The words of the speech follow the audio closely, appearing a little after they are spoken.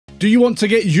Do you want to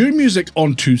get your music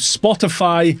onto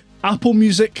Spotify, Apple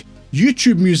Music,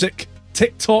 YouTube Music,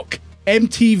 TikTok,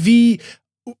 MTV,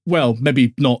 well,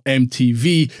 maybe not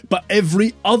MTV, but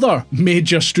every other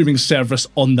major streaming service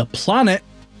on the planet?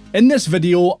 In this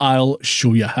video, I'll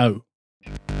show you how.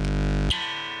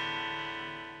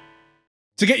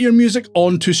 To get your music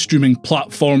onto streaming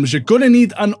platforms, you're going to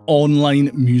need an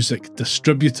online music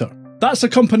distributor. That's a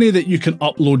company that you can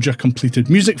upload your completed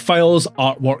music files,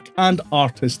 artwork, and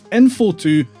artist info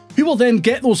to, who will then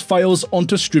get those files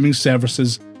onto streaming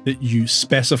services that you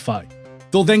specify.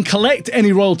 They'll then collect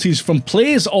any royalties from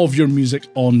plays of your music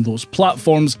on those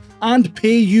platforms and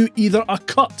pay you either a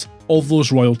cut of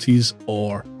those royalties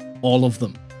or all of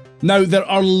them. Now, there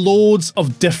are loads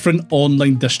of different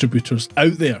online distributors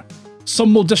out there.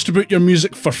 Some will distribute your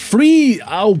music for free,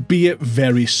 albeit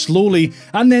very slowly,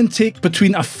 and then take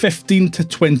between a 15 to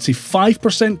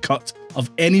 25% cut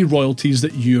of any royalties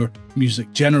that your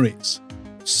music generates.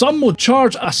 Some will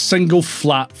charge a single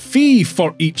flat fee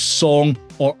for each song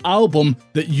or album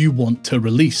that you want to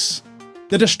release.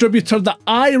 The distributor that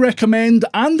I recommend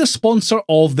and the sponsor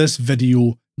of this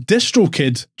video,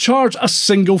 Distrokid, charge a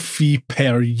single fee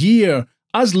per year,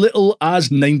 as little as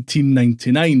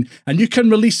 $19.99, and you can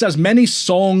release as many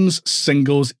songs,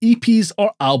 singles, EPs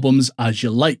or albums as you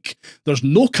like. There's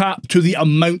no cap to the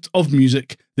amount of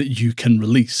music that you can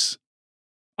release.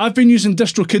 I've been using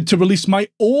Distrokid to release my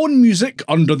own music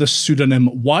under the pseudonym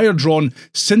Wiredrawn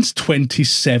since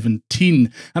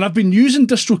 2017, and I've been using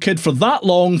Distrokid for that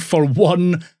long for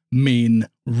one main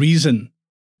reason.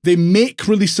 They make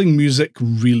releasing music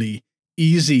really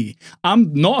easy.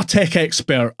 I'm not a tech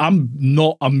expert, I'm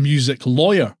not a music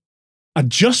lawyer. I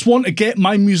just want to get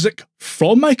my music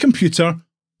from my computer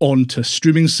onto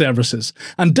streaming services,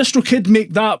 and Distrokid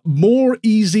make that more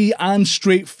easy and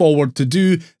straightforward to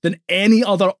do than any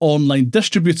other online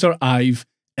distributor I've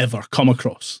ever come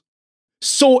across.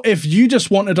 So if you just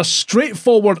wanted a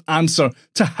straightforward answer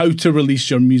to how to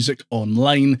release your music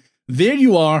online, there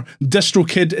you are.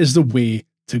 Distrokid is the way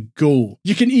to go.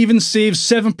 You can even save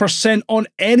 7% on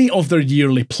any of their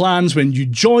yearly plans when you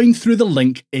join through the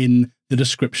link in the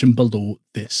description below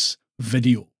this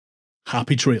video.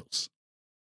 Happy trails.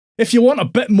 If you want a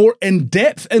bit more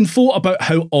in-depth info about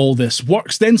how all this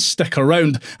works, then stick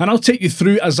around and I'll take you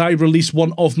through as I release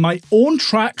one of my own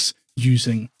tracks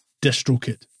using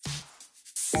Distrokid.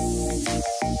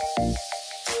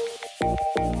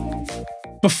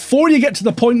 Before you get to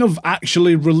the point of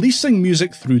actually releasing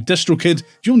music through Distrokid,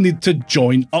 you'll need to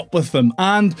join up with them,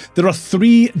 and there are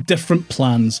 3 different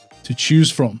plans to choose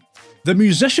from. The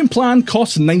musician plan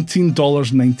costs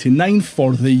 $19.99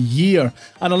 for the year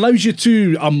and allows you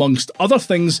to, amongst other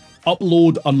things,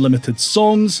 upload unlimited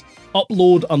songs,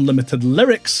 upload unlimited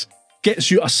lyrics, gets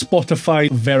you a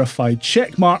Spotify verified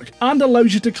checkmark, and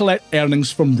allows you to collect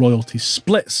earnings from royalty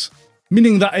splits.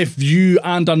 Meaning that if you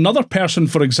and another person,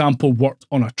 for example, worked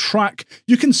on a track,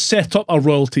 you can set up a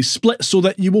royalty split so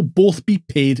that you will both be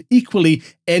paid equally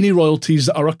any royalties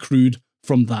that are accrued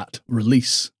from that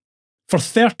release. For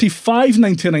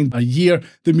 $35.99 a year,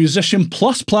 the Musician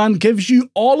Plus plan gives you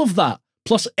all of that,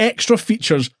 plus extra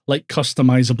features like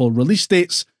customizable release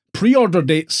dates, pre-order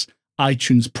dates,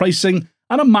 iTunes pricing,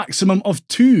 and a maximum of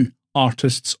 2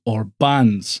 artists or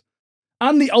bands.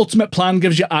 And the Ultimate plan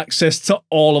gives you access to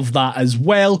all of that as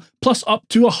well, plus up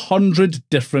to 100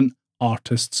 different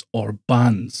artists or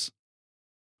bands.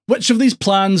 Which of these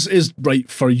plans is right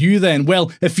for you then?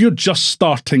 Well, if you're just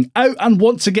starting out and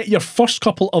want to get your first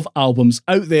couple of albums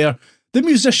out there, the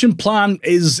Musician plan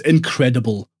is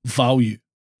incredible value.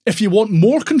 If you want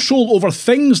more control over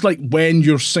things like when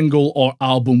your single or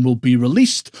album will be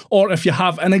released, or if you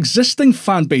have an existing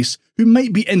fan base who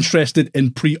might be interested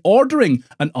in pre-ordering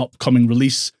an upcoming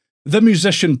release, the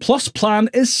Musician Plus plan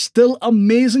is still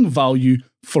amazing value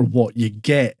for what you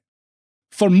get.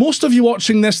 For most of you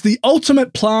watching this, the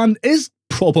Ultimate plan is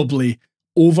probably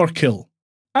overkill,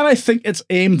 and I think it's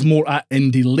aimed more at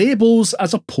indie labels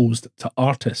as opposed to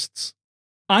artists.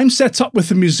 I'm set up with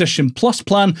the Musician Plus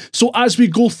plan, so as we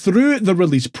go through the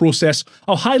release process,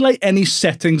 I'll highlight any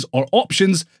settings or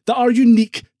options that are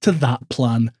unique to that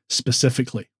plan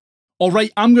specifically.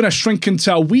 Alright, I'm going to shrink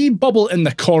into a wee bubble in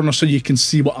the corner so you can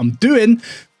see what I'm doing.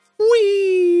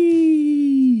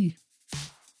 Whee!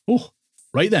 Oh,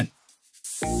 right then.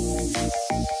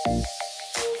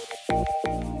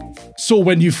 So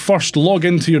when you first log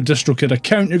into your Distrokid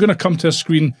account, you're going to come to a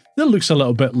screen that looks a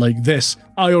little bit like this.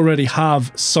 I already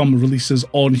have some releases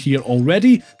on here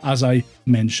already, as I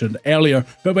mentioned earlier.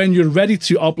 But when you're ready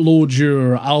to upload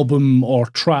your album or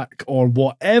track or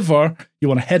whatever, you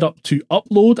want to head up to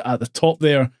Upload at the top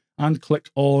there and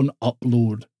click on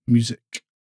Upload Music.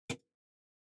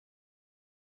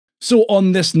 So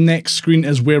on this next screen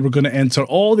is where we're going to enter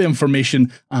all the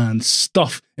information and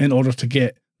stuff in order to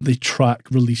get the track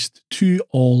released to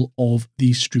all of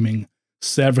these streaming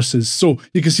services. So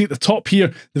you can see at the top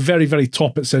here, the very, very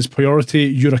top, it says priority.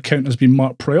 Your account has been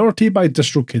marked priority by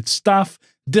Distrokid staff.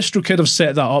 Distrokid have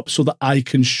set that up so that I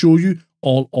can show you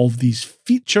all of these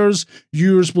features.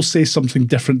 Yours will say something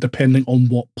different depending on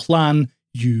what plan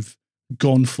you've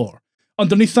gone for.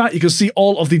 Underneath that, you can see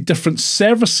all of the different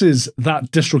services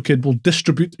that Distrokid will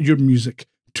distribute your music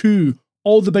to.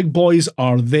 All the big boys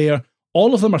are there.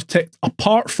 All of them are ticked,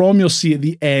 apart from, you'll see at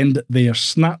the end there,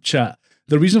 Snapchat.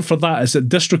 The reason for that is that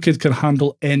Distrokid can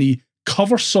handle any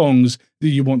cover songs that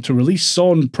you want to release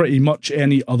on pretty much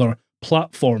any other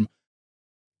platform.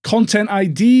 Content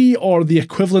ID, or the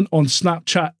equivalent on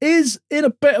Snapchat, is in a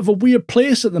bit of a weird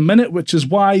place at the minute, which is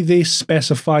why they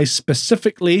specify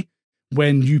specifically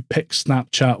when you pick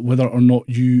Snapchat whether or not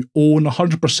you own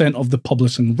 100% of the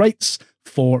publishing rights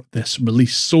for this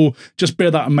release. So just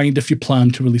bear that in mind if you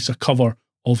plan to release a cover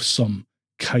of some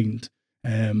kind.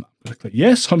 I'm going to click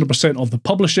yes, 100% of the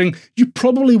publishing. You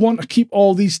probably want to keep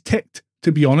all these ticked,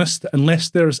 to be honest, unless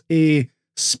there's a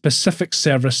specific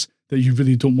service that you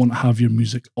really don't want to have your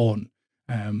music on.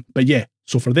 But yeah,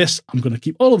 so for this, I'm going to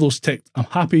keep all of those ticked. I'm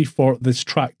happy for this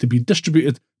track to be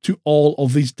distributed to all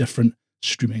of these different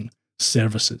streaming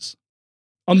services.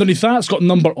 Underneath that, it's got a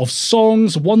number of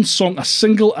songs, one song a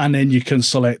single, and then you can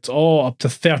select up to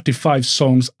 35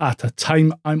 songs at a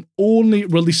time. I'm only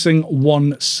releasing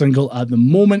one single at the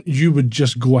moment. You would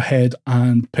just go ahead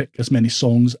and pick as many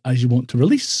songs as you want to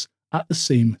release at the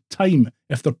same time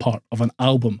if they're part of an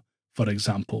album, for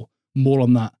example. More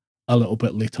on that a little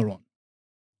bit later on.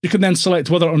 You can then select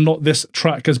whether or not this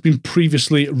track has been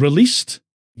previously released.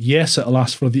 Yes, it'll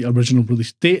ask for the original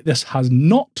release date. This has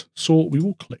not, so we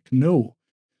will click no.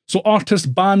 So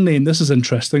artist, band name, this is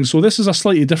interesting. So this is a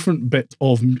slightly different bit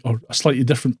of, or a slightly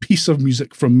different piece of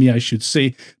music from me, I should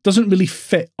say. Doesn't really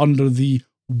fit under the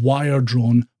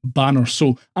wire-drawn banner.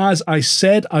 So as I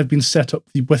said, I've been set up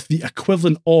with the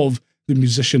equivalent of the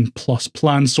Musician Plus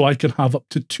plan, so I can have up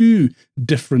to 2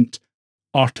 different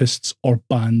artists or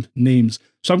band names.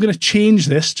 So I'm going to change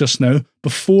this just now.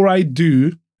 Before I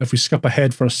do, if we skip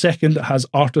ahead for a second, it has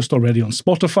artist already on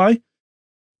Spotify.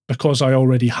 Because I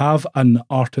already have an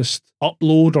artist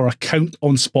upload or account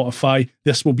on Spotify,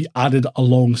 this will be added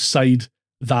alongside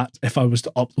that if I was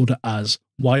to upload it as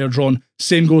wire-drawn.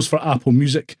 Same goes for Apple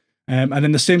Music, and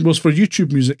then the same goes for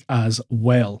YouTube Music as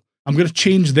well. I'm going to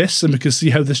change this, and we can see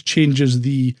how this changes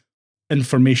the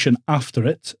information after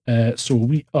it. So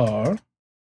we are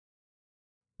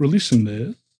releasing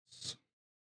this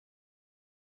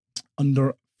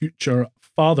under Future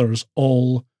Fathers,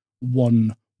 all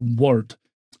one word.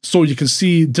 So you can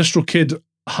see Distrokid,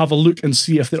 have a look and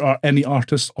see if there are any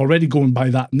artists already going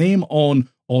by that name on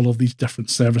all of these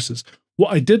different services.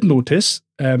 What I did notice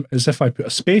is if I put a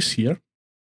space here,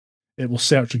 it will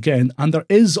search again, and there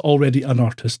is already an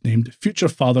artist named Future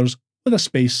Fathers with a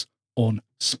space on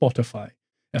Spotify.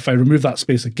 If I remove that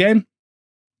space again,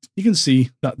 you can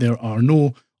see that there are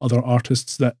no other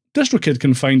artists that Distrokid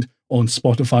can find on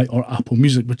Spotify or Apple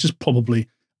Music, which is probably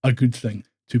a good thing,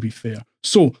 to be fair.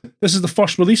 So this is the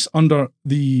first release under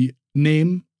the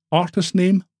name, artist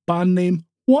name, band name,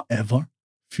 whatever,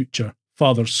 Future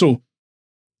Fathers. So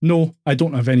no, I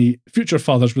don't have any Future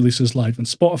Fathers releases live on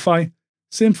Spotify.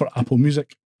 Same for Apple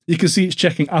Music. You can see it's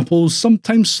checking Apple's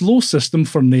sometimes slow system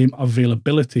for name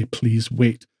availability. Please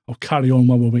wait. I'll carry on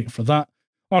while we're waiting for that.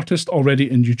 Artist already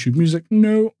in YouTube Music?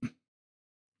 No.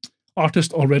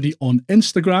 Artist already on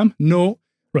Instagram? No.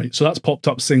 Right, so that's popped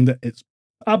up saying that it's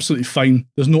absolutely fine.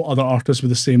 There's no other artists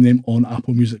with the same name on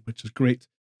Apple Music, which is great.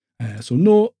 So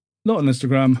no, not on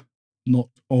Instagram, not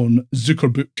on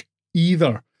Zuckerbook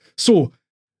either. So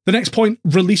the next point,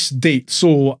 release date.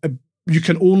 So you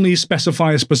can only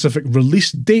specify a specific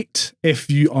release date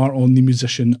if you are on the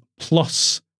Musician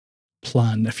Plus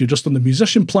plan. If you're just on the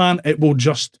Musician plan, it will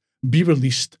just be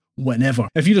released whenever.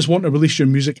 If you just want to release your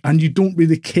music and you don't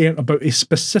really care about a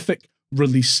specific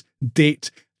release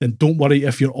date, then don't worry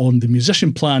if you're on the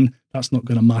Musician plan, that's not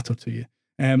going to matter to you.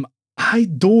 I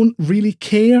don't really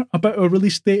care about a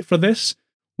release date for this.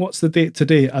 What's the date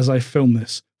today as I film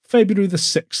this? February the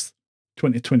 6th,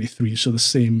 2023, so the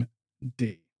same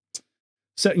day.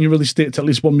 Setting your release date to at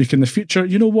least 1 week in the future.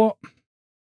 You know what?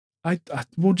 I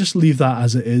will just leave that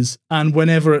as it is, and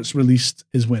whenever it's released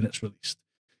is when it's released.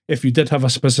 If you did have a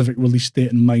specific release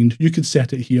date in mind, you could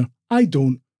set it here. I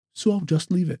don't, so I'll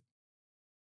just leave it.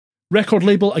 Record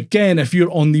label, again, if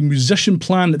you're on the Musician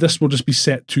plan, this will just be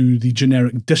set to the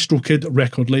generic Distrokid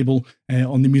record label.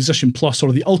 On the Musician Plus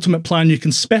or the Ultimate plan, you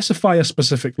can specify a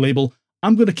specific label.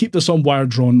 I'm going to keep this on wire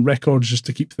drawn records just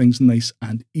to keep things nice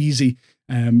and easy.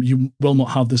 You will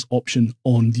not have this option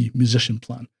on the musician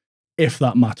plan, if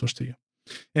that matters to you.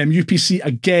 UPC,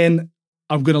 again,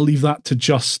 I'm going to leave that to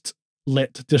just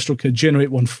let Distrokid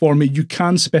generate one for me. You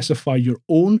can specify your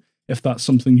own if that's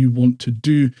something you want to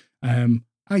do.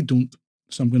 I don't,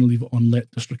 so I'm going to leave it on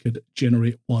let Distrokid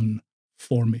generate one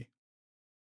for me.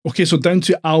 Okay, so down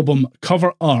to album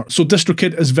cover art. So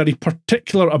Distrokid is very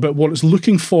particular about what it's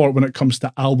looking for when it comes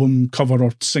to album cover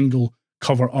or single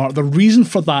cover art. The reason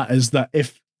for that is that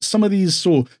if some of these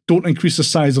don't increase the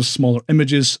size of smaller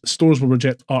images, stores will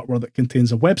reject artwork that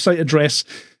contains a website address,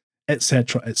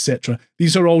 etc., etc.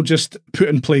 These are all just put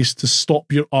in place to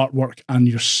stop your artwork and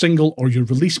your single or your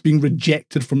release being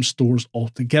rejected from stores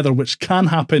altogether, which can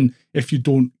happen if you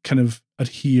don't kind of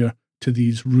adhere to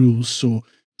these rules. So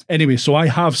anyway, so I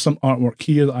have some artwork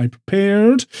here that I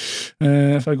prepared.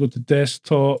 If I go to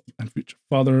desktop and Future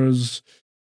Fathers,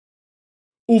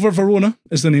 Over Verona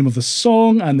is the name of the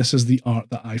song, and this is the art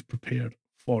that I've prepared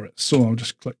for it. So I'll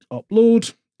just click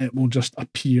upload. It will just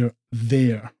appear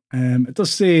there. It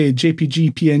does say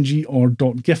JPG, PNG, or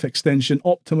 .gif extension.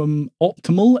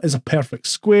 Optimal is a perfect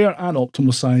square, and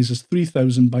optimal size is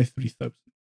 3000 by 3000,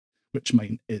 which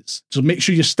mine is. So make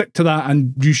sure you stick to that,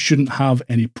 and you shouldn't have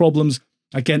any problems.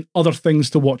 Again, other things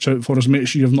to watch out for is make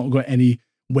sure you've not got any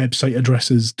website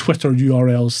addresses, Twitter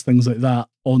URLs, things like that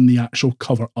on the actual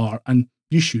cover art, and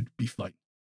you should be fine.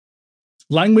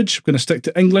 Language, I'm going to stick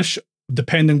to English.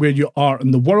 Depending where you are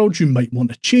in the world, you might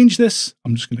want to change this.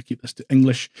 I'm just going to keep this to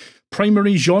English.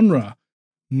 Primary genre.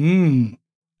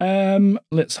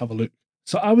 Let's have a look.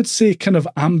 So I would say kind of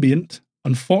ambient.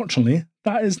 Unfortunately,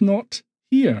 that is not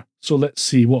here. So let's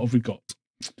see, what have we got?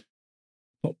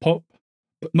 Not pop,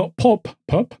 but not pop.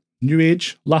 New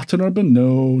age, Latin urban,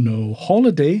 no.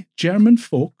 Holiday, German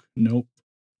folk, no.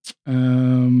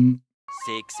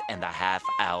 6.5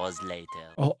 hours later.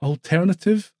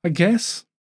 Alternative, I guess.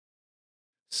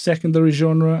 Secondary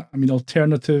genre, I mean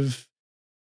alternative.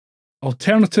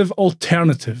 Okay,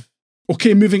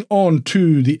 moving on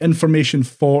to the information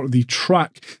for the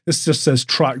track. This just says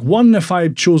track 1. If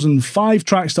I've chosen 5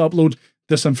 tracks to upload,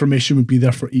 this information would be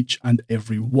there for each and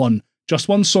every one. Just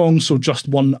one song, so just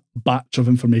one batch of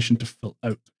information to fill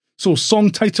out. So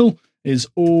song title is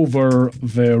Over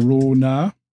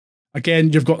Verona.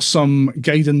 Again, you've got some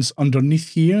guidance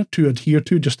underneath here to adhere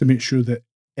to, just to make sure that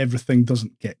everything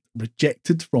doesn't get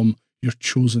rejected from your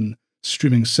chosen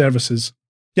streaming services.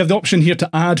 You have the option here to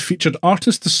add featured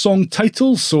artist to song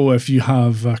titles. So if you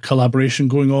have a collaboration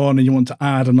going on and you want to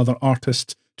add another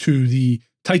artist to the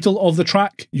title of the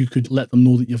track, you could let them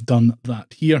know that you've done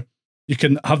that here. You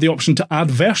can have the option to add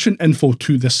version info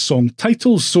to this song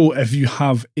title. So if you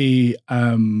have a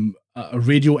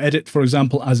radio edit, for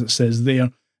example, as it says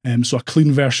there, so a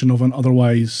clean version of an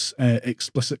otherwise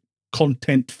explicit,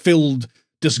 content-filled,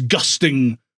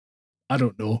 disgusting, I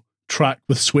don't know, track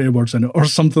with swear words in it or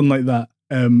something like that.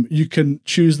 You can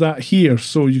choose that here.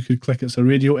 So you could click it's a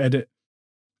radio edit.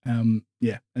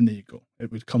 Yeah, and there you go.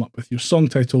 It would come up with your song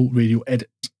title, radio edit.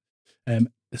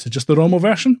 This is just the normal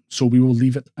version, so we will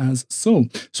leave it as so.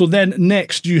 So then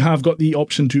next you have got the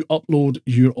option to upload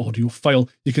your audio file.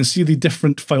 You can see the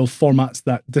different file formats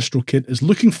that Distrokid is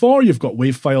looking for. You've got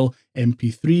WAV file,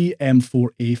 MP3,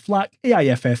 M4A FLAC,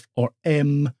 AIFF, or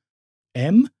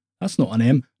that's not an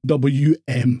M,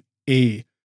 WMA.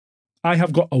 I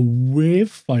have got a WAV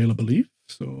file, I believe.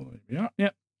 So here we are, yeah,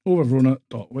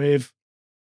 oververona.wav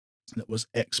that was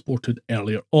exported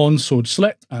earlier on. So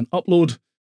select and upload.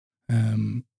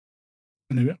 And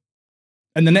there we are.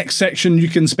 In the next section, you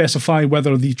can specify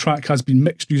whether the track has been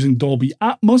mixed using Dolby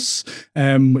Atmos,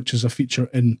 which is a feature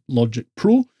in Logic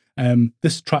Pro.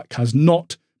 This track has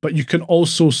not, but you can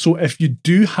also, so if you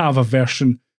do have a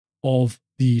version of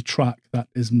the track that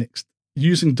is mixed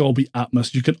using Dolby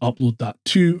Atmos, you can upload that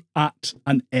too at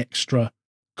an extra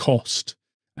cost.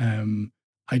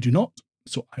 I do not,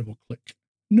 so I will click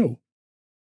no.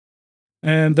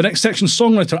 The next section,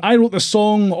 songwriter. I wrote the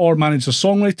song or managed the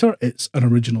songwriter. It's an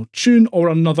original tune, or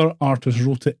another artist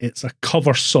wrote it. It's a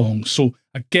cover song. So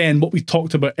again, what we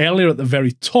talked about earlier at the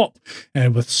very top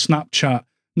with Snapchat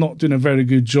not doing a very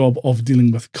good job of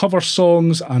dealing with cover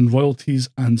songs and royalties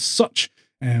and such.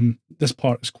 This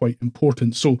part is quite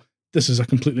important. So this is a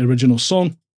completely original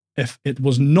song. If it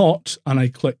was not, and I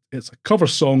click it's a cover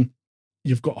song,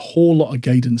 you've got a whole lot of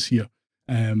guidance here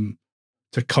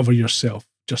to cover yourself,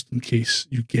 just in case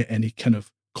you get any kind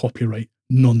of copyright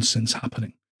nonsense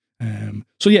happening.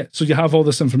 So yeah, so you have all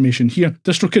this information here.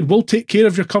 Distrokid will take care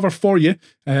of your cover for you.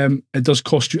 It does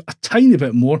cost you a tiny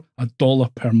bit more,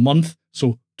 $1 per month.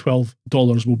 So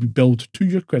 $12 will be billed to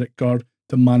your credit card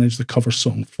to manage the cover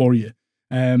song for you.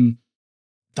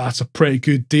 That's a pretty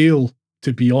good deal,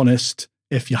 to be honest,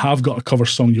 if you have got a cover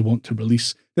song you want to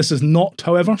release. This is not,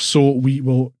 however, so we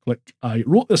will click I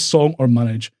wrote this song or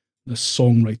manage the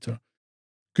songwriter.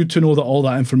 Good to know that all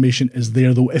that information is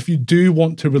there, though, if you do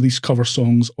want to release cover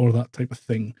songs or that type of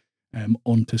thing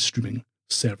onto streaming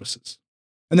services.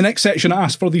 In the next section, I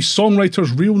asked for the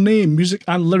songwriter's real name, music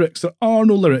and lyrics. There are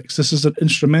no lyrics. This is an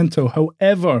instrumental.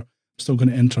 However, I'm still going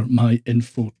to enter my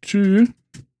info too.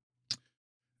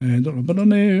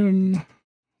 Name.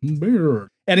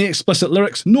 Any explicit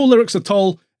lyrics? No lyrics at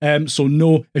all. So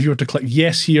no, if you were to click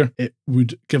yes here, it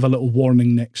would give a little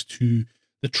warning next to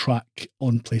the track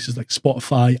on places like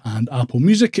Spotify and Apple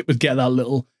Music. It would get that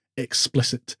little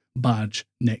explicit badge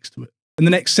next to it. In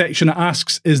the next section, it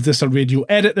asks, is this a radio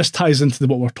edit? This ties into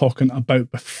what we were talking about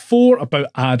before, about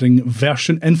adding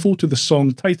version info to the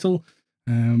song title.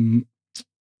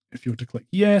 If you were to click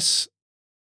yes,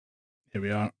 here we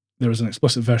are. There is an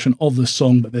explicit version of the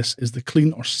song, but this is the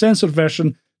clean or censored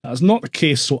version. That is not the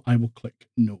case, so I will click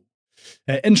no.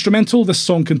 Instrumental, this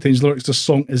song contains lyrics. This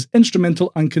song is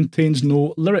instrumental and contains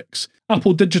no lyrics.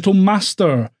 Apple Digital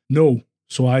Master, no.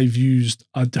 So I've used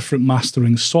a different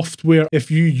mastering software. If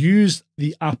you use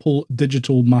the Apple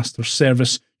Digital Master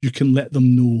service, you can let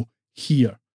them know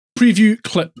here. Preview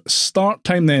clip start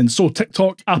time then. So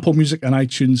TikTok, Apple Music and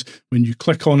iTunes, when you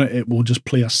click on it, it will just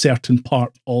play a certain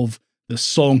part of the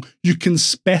song. You can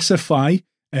specify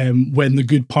when the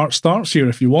good part starts here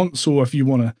if you want. So if you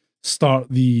want to start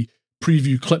the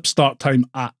preview clip start time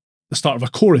at the start of a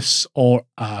chorus or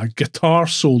a guitar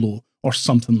solo or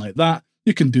something like that,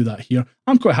 you can do that here.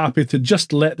 I'm quite happy to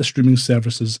just let the streaming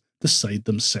services decide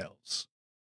themselves.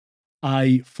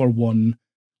 I, for one,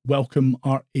 welcome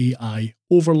our AI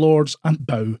overlords and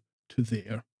bow to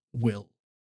their will.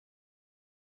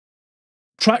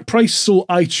 Track price, so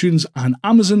iTunes and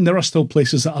Amazon, there are still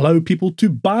places that allow people to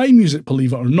buy music,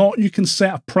 believe it or not. You can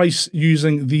set a price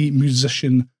using the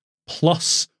Musician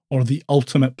Plus or the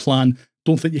Ultimate plan.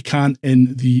 Don't think you can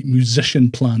in the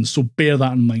Musician plan, so bear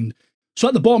that in mind. So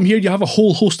at the bottom here, you have a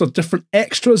whole host of different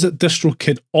extras that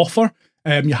Distrokid offer.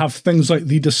 You have things like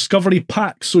the Discovery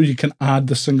Pack, so you can add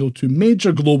the single to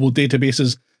major global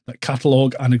databases that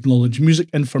catalogue and acknowledge music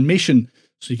information.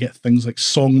 So you get things like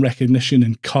song recognition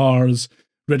in cars,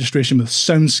 registration with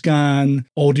SoundScan,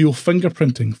 audio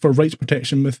fingerprinting for rights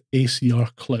protection with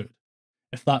ACR Cloud.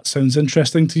 If that sounds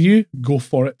interesting to you, go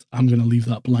for it. I'm going to leave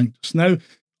that blank just now.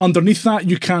 Underneath that,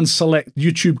 you can select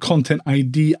YouTube Content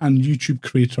ID and YouTube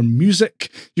Creator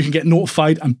Music. You can get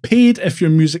notified and paid if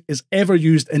your music is ever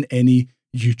used in any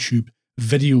YouTube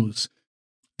videos.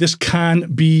 This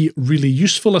can be really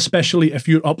useful, especially if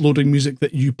you're uploading music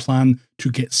that you plan to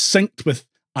get synced with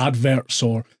adverts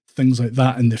or things like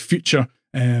that in the future.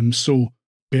 So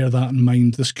bear that in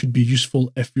mind. This could be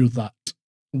useful if you're that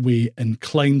way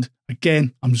inclined.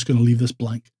 Again, I'm just going to leave this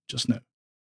blank just now.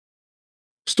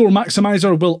 Store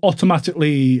Maximizer will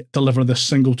automatically deliver this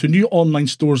single to new online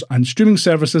stores and streaming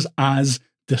services as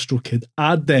Distrokid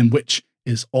add them, which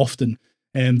is often.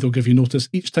 They'll give you notice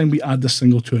each time we add this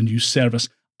single to a new service.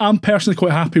 I'm personally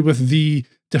quite happy with the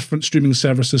different streaming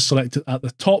services selected at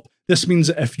the top. This means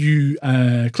that if you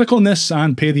click on this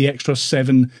and pay the extra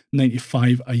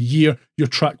 $7.95 a year, your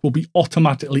track will be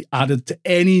automatically added to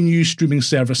any new streaming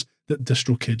service that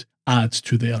Distrokid adds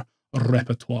to their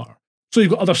repertoire. So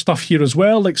you've got other stuff here as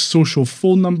well, like social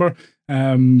phone number,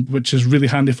 which is really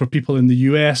handy for people in the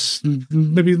US.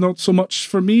 Maybe not so much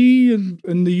for me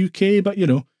in the UK, but, you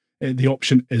know, the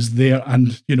option is there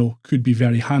and, you know, could be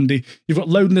very handy. You've got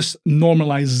loudness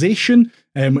normalization,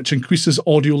 which increases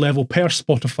audio level per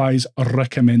Spotify's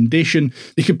recommendation.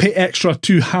 You can pay extra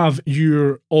to have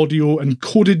your audio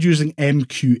encoded using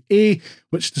MQA,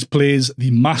 which displays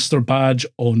the master badge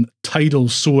on Tidal.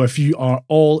 So if you are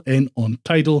all in on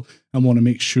Tidal and want to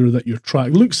make sure that your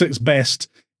track looks its best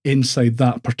inside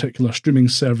that particular streaming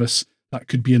service, that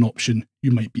could be an option you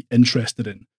might be interested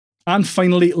in. And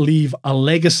finally, leave a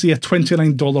legacy, a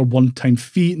 $29 one-time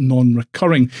fee,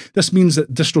 non-recurring. This means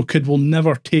that Distrokid will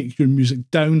never take your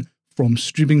music down from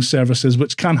streaming services,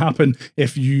 which can happen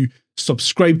if you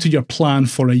subscribe to your plan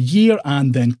for a year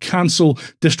and then cancel.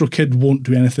 Distrokid won't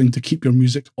do anything to keep your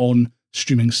music on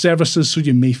streaming services, so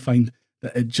you may find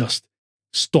that it just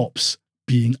stops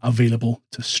being available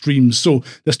to stream. So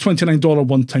this $29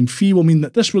 one-time fee will mean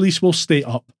that this release will stay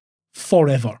up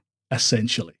forever,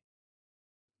 essentially.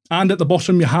 And at the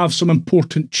bottom, you have some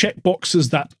important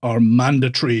checkboxes that are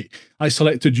mandatory. I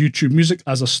selected YouTube Music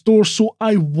as a store, so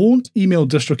I won't email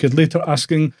Distrokid later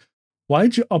asking,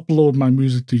 why'd you upload my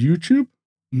music to YouTube?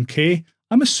 Okay,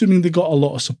 I'm assuming they got a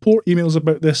lot of support emails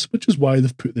about this, which is why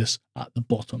they've put this at the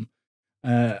bottom.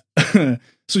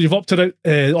 So you've opted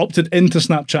into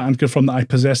Snapchat and confirmed that I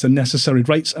possess the necessary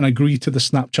rights and agree to the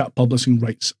Snapchat publishing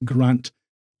rights grant.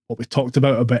 What we talked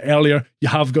about a bit earlier, you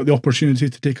have got the opportunity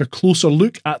to take a closer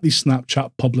look at the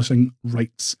Snapchat publishing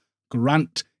rights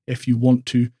grant if you want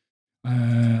to.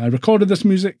 I recorded this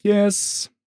music, yes.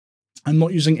 I'm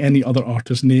not using any other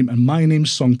artist's name and my name,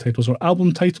 song titles, or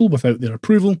album title without their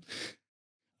approval.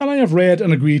 And I have read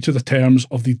and agreed to the terms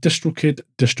of the Distrokid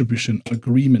distribution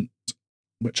agreement,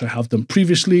 which I have done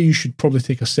previously. You should probably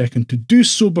take a second to do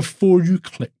so before you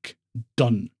click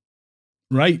done.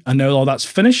 Right, and now all that's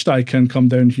finished, I can come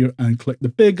down here and click the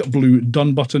big blue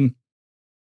done button.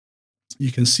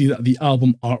 You can see that the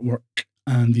album artwork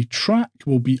and the track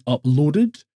will be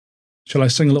uploaded. Shall I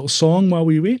sing a little song while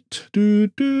we wait? Do,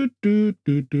 do, do,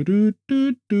 do, do, do,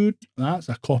 do, do. That's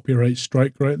a copyright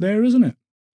strike right there, isn't it?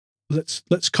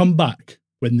 Let's come back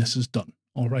when this is done.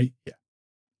 All right, yeah.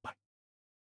 Bye.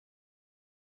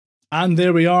 And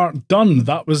there we are, done.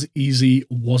 That was easy,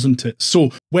 wasn't it?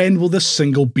 So when will this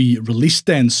single be released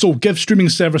then? So give streaming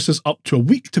services up to a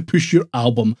week to push your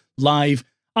album live.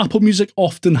 Apple Music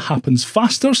often happens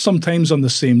faster, sometimes on the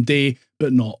same day,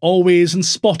 but not always. And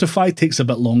Spotify takes a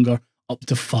bit longer, up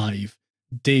to 5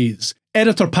 days.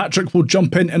 Editor Patrick will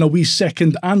jump in a wee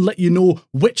second and let you know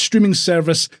which streaming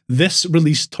service this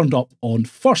release turned up on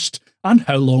first and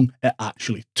how long it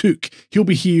actually took. He'll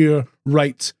be here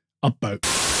right about.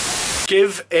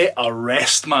 Give it a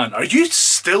rest, man. Are you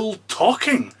still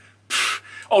talking?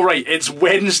 All right, it's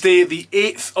Wednesday, the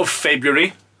 8th of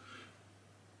February.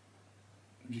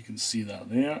 You can see that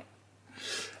there.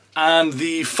 And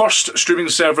the first streaming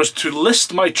service to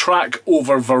list my track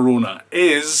over Verona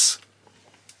is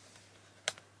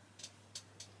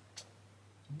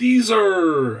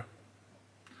Deezer.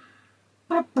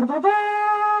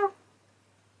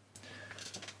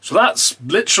 So that's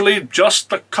literally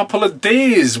just a couple of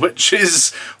days, which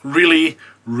is really,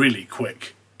 really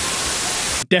quick.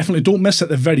 Definitely don't miss at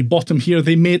the very bottom here,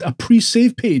 they made a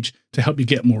pre-save page to help you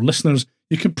get more listeners.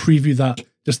 You can preview that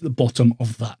just at the bottom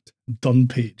of that done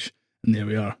page. And there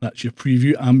we are, that's your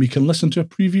preview, and we can listen to a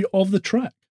preview of the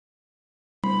track.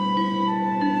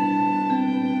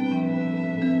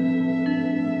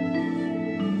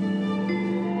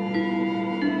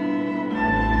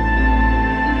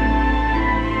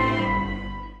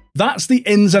 That's the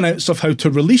ins and outs of how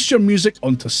to release your music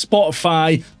onto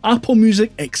Spotify, Apple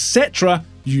Music, etc.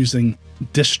 using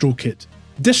Distrokid.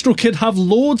 Distrokid have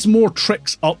loads more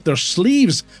tricks up their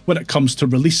sleeves when it comes to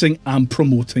releasing and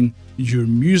promoting your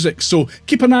music. So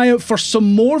keep an eye out for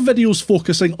some more videos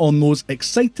focusing on those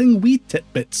exciting wee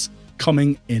tidbits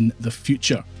coming in the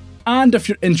future. And if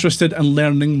you're interested in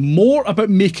learning more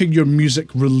about making your music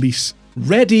release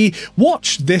ready,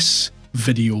 watch this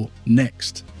video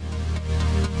next.